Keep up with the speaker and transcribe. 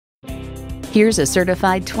Here's a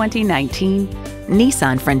certified 2019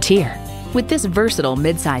 Nissan Frontier. With this versatile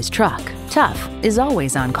midsize truck, tough is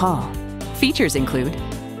always on call. Features include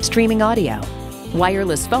streaming audio,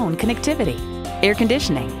 wireless phone connectivity, air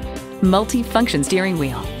conditioning, multi-function steering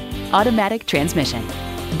wheel, automatic transmission,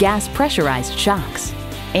 gas pressurized shocks,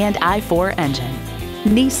 and i4 engine.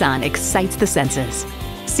 Nissan excites the senses.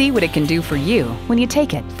 See what it can do for you when you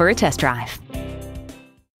take it for a test drive.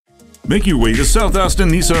 Make your way to South Austin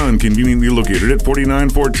Nissan, conveniently located at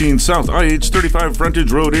 4914 South IH-35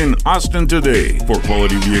 Frontage Road in Austin today. For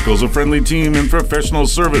quality vehicles, a friendly team, and professional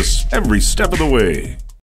service every step of the way.